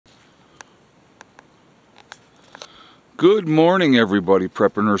Good morning, everybody.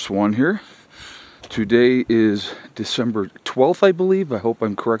 Prepper Nurse 1 here. Today is December 12th, I believe. I hope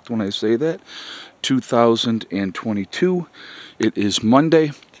I'm correct when I say that. 2022. It is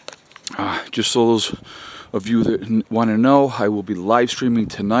Monday. Just so those of you that want to know, I will be live streaming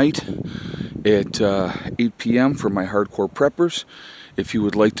tonight at 8 p.m. for my hardcore preppers. If you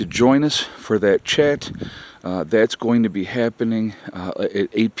would like to join us for that chat, that's going to be happening at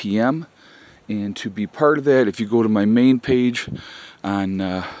 8 p.m. And to be part of that, if you go to my main page on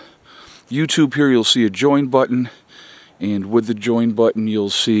YouTube here, you'll see a join button. And with the join button,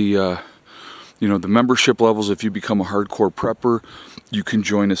 you'll see the membership levels. If you become a hardcore prepper, you can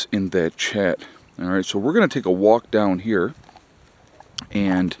join us in that chat. All right, so we're going to take a walk down here,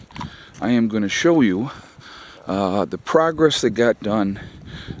 and I am going to show you the progress that got done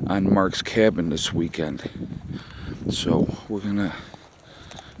on Mark's cabin this weekend. So we're going to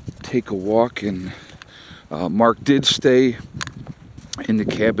take a walk, and Mark did stay in the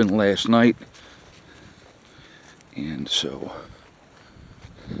cabin last night, and so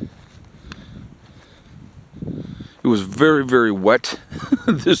it was very, very wet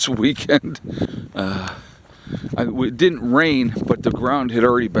this weekend. It didn't rain, but the ground had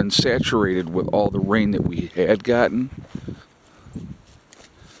already been saturated with all the rain that we had gotten.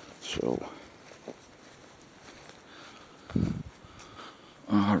 So,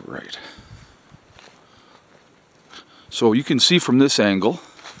 all right. So you can see from this angle,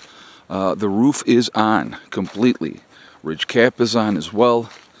 the roof is on completely. Ridge cap is on as well.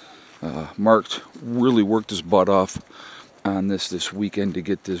 Mark really worked his butt off on this weekend to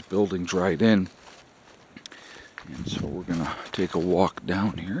get this building dried in. And so we're going to take a walk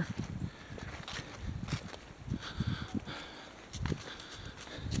down here.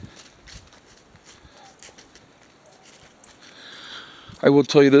 I will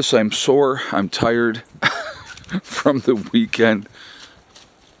tell you this, I'm sore, I'm tired from the weekend.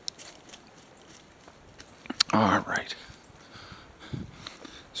 All right.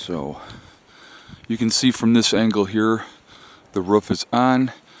 So you can see from this angle here, the roof is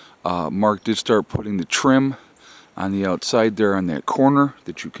on. Mark did start putting the trim on the outside there on that corner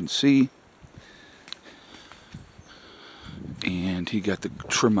that you can see. And he got the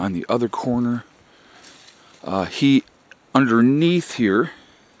trim on the other corner. Underneath here,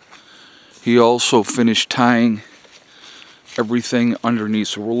 he also finished tying everything underneath.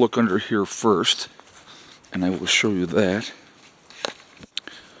 So we'll look under here first, and I will show you that.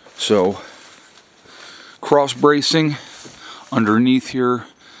 So, cross bracing underneath here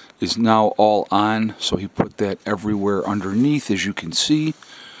is now all on. So he put that everywhere underneath, as you can see.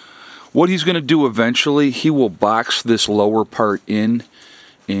 What he's going to do eventually, he will box this lower part in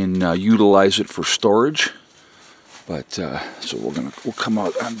and utilize it for storage. But so we'll come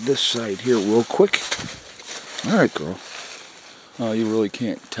out on this side here real quick. All right, girl. Oh, you really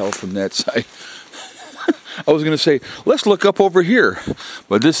can't tell from that side. I was going to say, let's look up over here.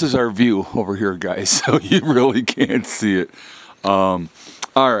 But this is our view over here, guys. So you really can't see it. All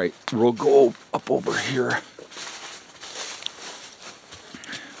right, we'll go up over here.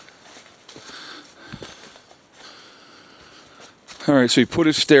 All right, so he put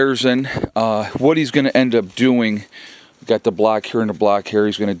his stairs in. What he's going to end up doing, got the block here and the block here.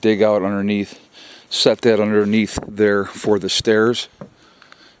 He's going to dig out underneath, set that underneath there for the stairs.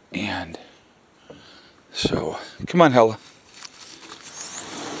 And so, come on, Hella.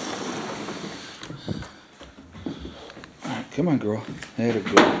 All right, come on, girl. There you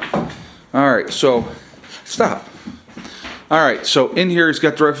go. All right, so stop. All right, so in here he's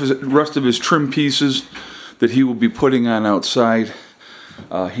got the rest of his trim pieces that he will be putting on outside.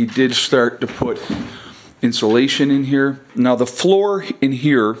 He did start to put insulation in here. Now the floor in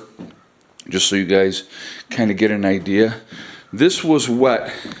here, just so you guys kind of get an idea, this was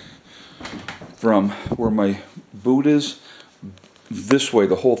wet from where my boot is. This way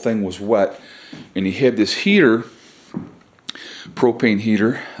the whole thing was wet. And he had this heater, propane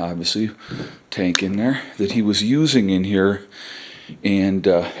heater, obviously, tank in there, that he was using in here. And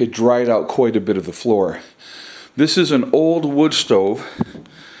it dried out quite a bit of the floor. This is an old wood stove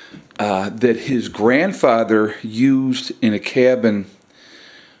that his grandfather used in a cabin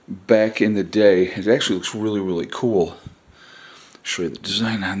back in the day. It actually looks really, really cool. Show you the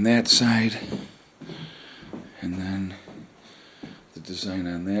design on that side, and then the design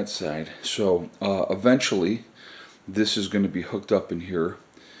on that side. So eventually, this is going to be hooked up in here.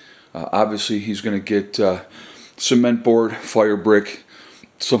 Obviously, he's going to get cement board, fire brick,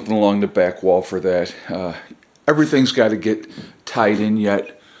 something along the back wall for that. Everything's got to get tied in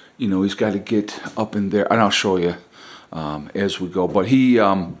yet. You know, he's got to get up in there, and I'll show you as we go. But he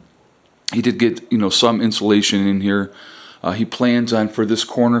He did get, you know, some insulation in here. He plans on for this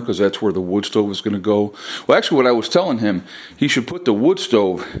corner, because that's where the wood stove is going to go. Well, actually, what I was telling him, he should put the wood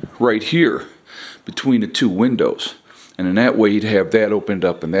stove right here between the two windows. And in that way, he'd have that opened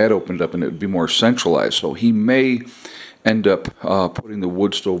up and that opened up, and it would be more centralized. So he may end up putting the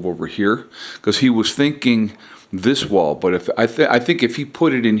wood stove over here, because he was thinking this wall. But if I think if he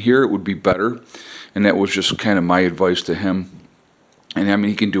put it in here, it would be better. And that was just kind of my advice to him. And I mean,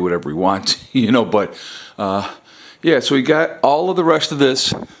 he can do whatever he wants, you know, but yeah, so we got all of the rest of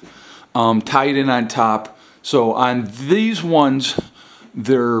this tied in on top. So on these ones,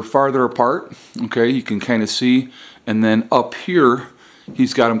 they're farther apart, okay, you can kind of see. And then up here,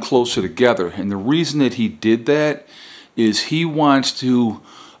 he's got them closer together. And the reason that he did that is he wants to,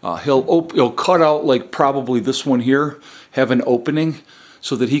 he'll cut out like probably this one here, have an opening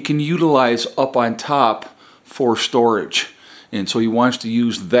so that he can utilize up on top for storage. And so he wants to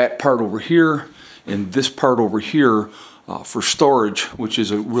use that part over here and this part over here for storage, which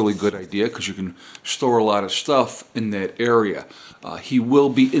is a really good idea because you can store a lot of stuff in that area. He will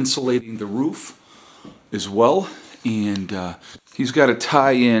be insulating the roof as well, and he's got to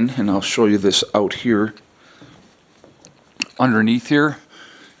tie in, and I'll show you this out here. Underneath here,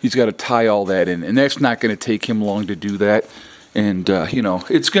 he's got to tie all that in, and that's not going to take him long to do that. And you know,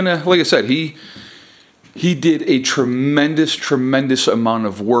 it's gonna, like I said, he did a tremendous amount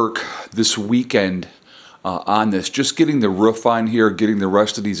of work this weekend on this. Just getting the roof on here, getting the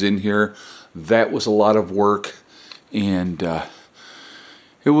rest of these in here, that was a lot of work. And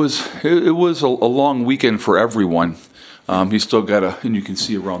it was a long weekend for everyone. He's still got to, and you can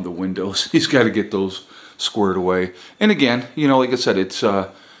see around the windows, he's got to get those squared away. And again, you know, like I said, it's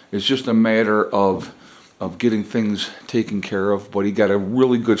just a matter of getting things taken care of. But he got a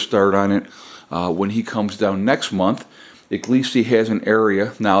really good start on it. When he comes down next month, at least he has an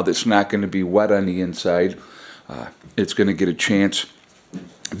area now that's not going to be wet on the inside. It's going to get a chance.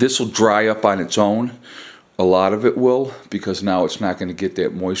 This will dry up on its own. A lot of it will, because now it's not going to get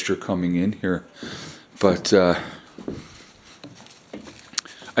that moisture coming in here. But I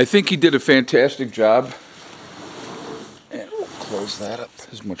think he did a fantastic job. And we'll close that up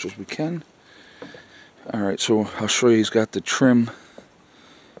as much as we can. All right, so I'll show you, he's got the trim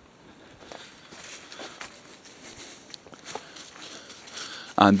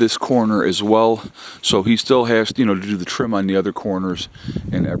on this corner as well, so he still has, you know, to do the trim on the other corners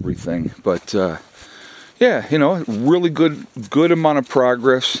and everything. But yeah, you know, really good amount of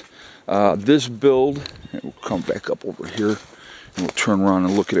progress. This build, and we'll come back up over here and we'll turn around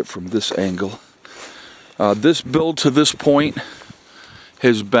and look at it from this angle. This build to this point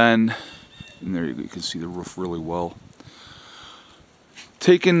has been, and there you can see the roof really well.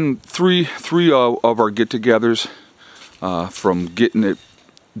 Taken three of our get-togethers, from getting it,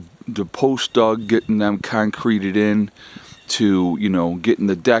 the post dug, getting them concreted in, to, you know, getting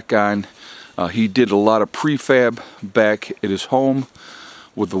the deck on. He did a lot of prefab back at his home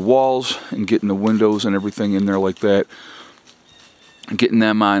with the walls and getting the windows and everything in there like that, getting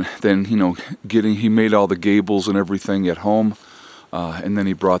them on. Then, you know, he made all the gables and everything at home, and then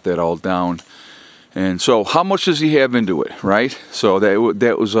he brought that all down. And so how much does he have into it, right? So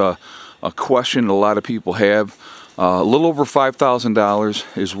that was a question a lot of people have. A little over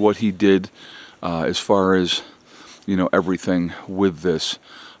 $5,000 is what he did as far as, you know, everything with this.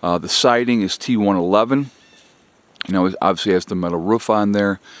 The siding is T111. You know, it obviously has the metal roof on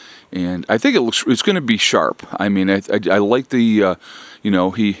there, and I think it's going to be sharp. I mean, I like the, you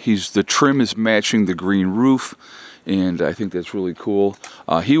know, the trim is matching the green roof, and I think that's really cool.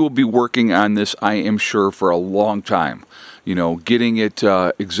 He will be working on this, I am sure, for a long time. You know, getting it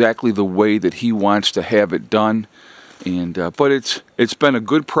exactly the way that he wants to have it done. And but it's been a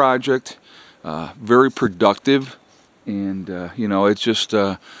good project, very productive, and you know, it's just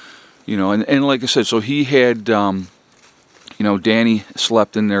you know, and like I said, so he had you know, Danny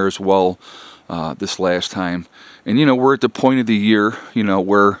slept in there as well this last time. And you know, we're at the point of the year, you know,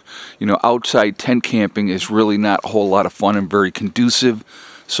 where, you know, outside tent camping is really not a whole lot of fun and very conducive.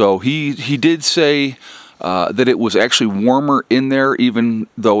 So he did say that it was actually warmer in there, even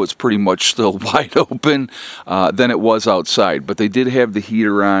though it's pretty much still wide open, than it was outside. But they did have the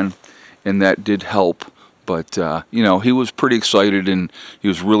heater on, and that did help. But you know, he was pretty excited, and he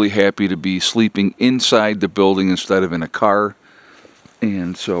was really happy to be sleeping inside the building instead of in a car.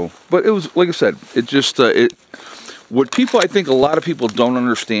 And so, but it was, like I said, it just what people, I think a lot of people don't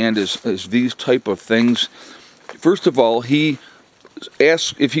understand is these type of things. First of all, he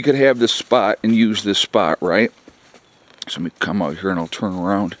asked if he could have this spot and use this spot, right? So let me come out here and I'll turn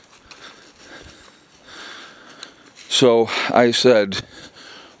around. So I said,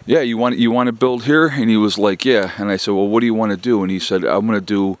 yeah, you want to build here? And he was like, yeah. And I said, well, what do you want to do? And he said, I'm going to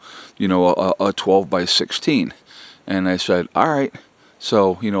do, you know, a 12 by 16. And I said, all right.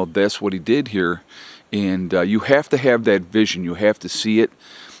 So, you know, that's what he did here. And you have to have that vision. You have to see it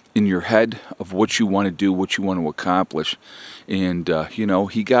in your head of what you want to do, what you want to accomplish. And, you know,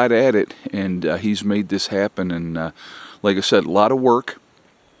 he got at it, and he's made this happen. And like I said, a lot of work.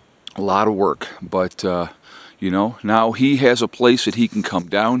 But, you know, now he has a place that he can come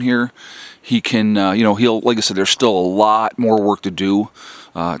down here. He can, you know, like I said, there's still a lot more work to do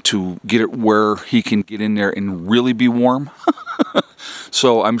to get it where he can get in there and really be warm.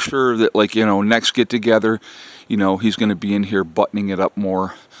 So I'm sure that, like, you know, next get together, you know, he's going to be in here buttoning it up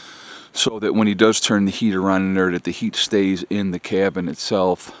more, so that when he does turn the heater on in there, that the heat stays in the cabin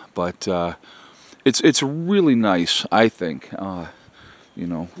itself. But it's really nice, I think. You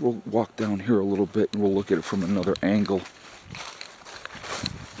know, we'll walk down here a little bit and we'll look at it from another angle.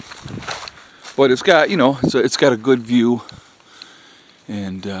 But it's got, you know, it's got a good view.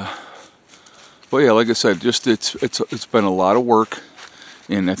 And but yeah, like I said, just it's been a lot of work,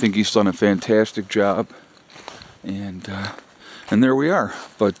 and I think he's done a fantastic job. And there we are.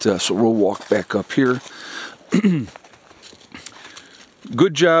 But so we'll walk back up here.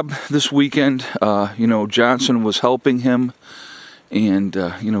 Good job this weekend. You know, Johnson was helping him, and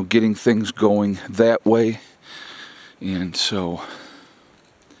you know, getting things going that way. And so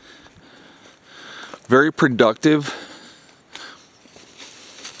very productive.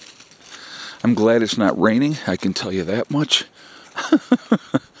 I'm glad it's not raining, I can tell you that much.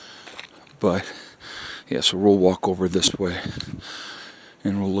 But yeah, so we'll walk over this way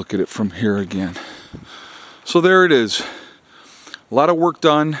and we'll look at it from here again. So there it is. A lot of work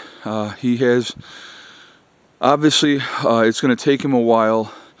done. He has, obviously, it's going to take him a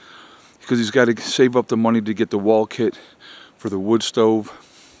while because he's got to save up the money to get the wall kit for the wood stove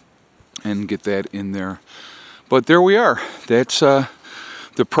and get that in there. But there we are. That's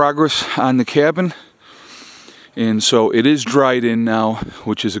the progress on the cabin. And so it is dried in now,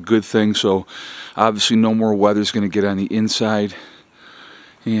 which is a good thing. So obviously no more weather's going to get on the inside.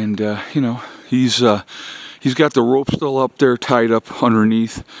 And you know, he's got the rope still up there tied up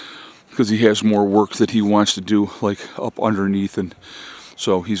underneath because he has more work that he wants to do, like up underneath. And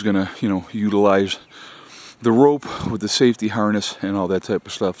so he's going to, you know, utilize the rope with the safety harness and all that type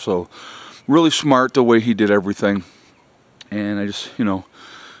of stuff. So really smart the way he did everything. And I just, you know,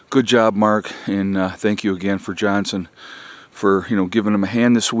 good job, Mark, and thank you again for Johnson for, you know, giving him a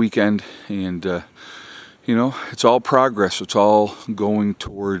hand this weekend. And you know, it's all progress. It's all going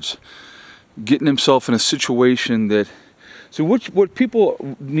towards getting himself in a situation that. So what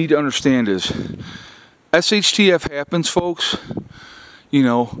people need to understand is, SHTF happens, folks. You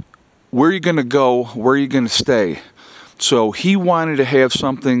know, where are you going to go? Where are you going to stay? So he wanted to have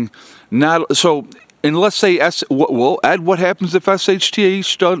something not so. And let's say, well, Ed, what happens if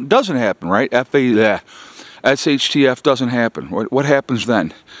SHTF doesn't happen, right? SHTF doesn't happen. What happens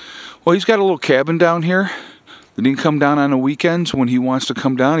then? Well, he's got a little cabin down here that he can come down on the weekends when he wants to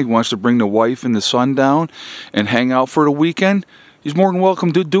come down. He wants to bring the wife and the son down and hang out for the weekend. He's more than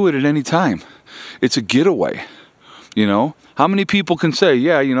welcome to do it at any time. It's a getaway, you know. How many people can say,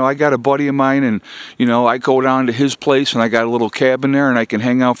 yeah, you know, I got a buddy of mine and, you know, I go down to his place and I got a little cabin there and I can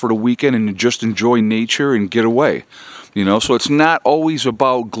hang out for the weekend and just enjoy nature and get away, you know? So it's not always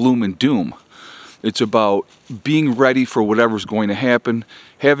about gloom and doom. It's about being ready for whatever's going to happen,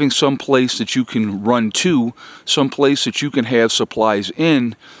 having some place that you can run to, some place that you can have supplies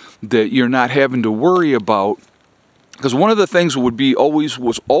in that you're not having to worry about. Because one of the things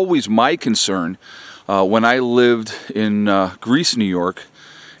was always my concern when I lived in Greece, New York,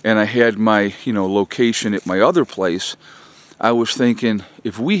 and I had my, you know, location at my other place, I was thinking,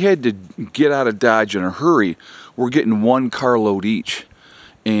 if we had to get out of Dodge in a hurry, we're getting one carload each.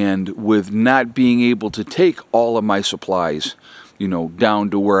 And with not being able to take all of my supplies, you know, down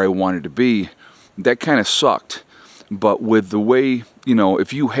to where I wanted to be, that kind of sucked. But with the way, you know,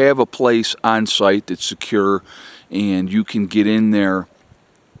 if you have a place on site that's secure and you can get in there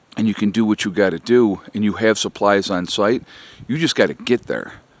and you can do what you got to do and you have supplies on site, you just got to get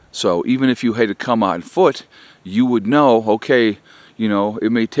there. So even if you had to come on foot, you would know, okay, you know,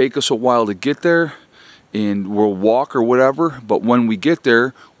 it may take us a while to get there and we'll walk or whatever, but when we get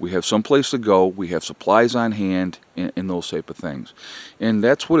there, we have some place to go, we have supplies on hand, and those type of things. And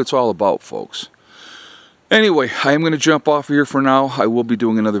that's what it's all about, folks. Anyway, I am going to jump off here for now. I will be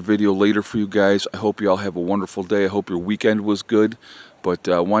doing another video later for you guys. I hope you all have a wonderful day. I hope your weekend was good. But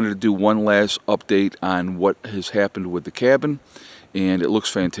I wanted to do one last update on what has happened with the cabin, and it looks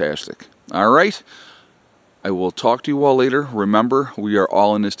fantastic. All right? I will talk to you all later. Remember, we are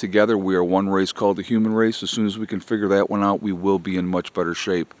all in this together. We are one race called the human race. As soon as we can figure that one out, we will be in much better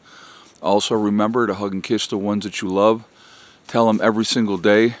shape. Also, remember to hug and kiss the ones that you love. Tell them every single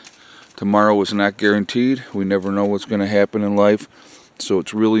day. Tomorrow is not guaranteed. We never know what's going to happen in life. So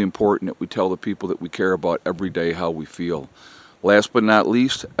it's really important that we tell the people that we care about every day how we feel. Last but not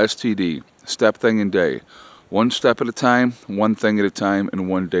least, STD. Step, thing, and day. One step at a time, one thing at a time, and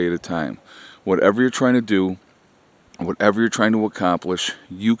one day at a time. Whatever you're trying to do, whatever you're trying to accomplish,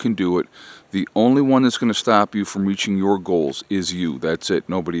 you can do it. The only one that's going to stop you from reaching your goals is you. That's it,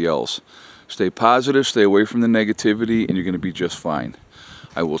 nobody else. Stay positive, stay away from the negativity, and you're going to be just fine.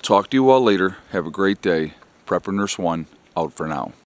 I will talk to you all later. Have a great day. Prepper Nurse 1, out for now.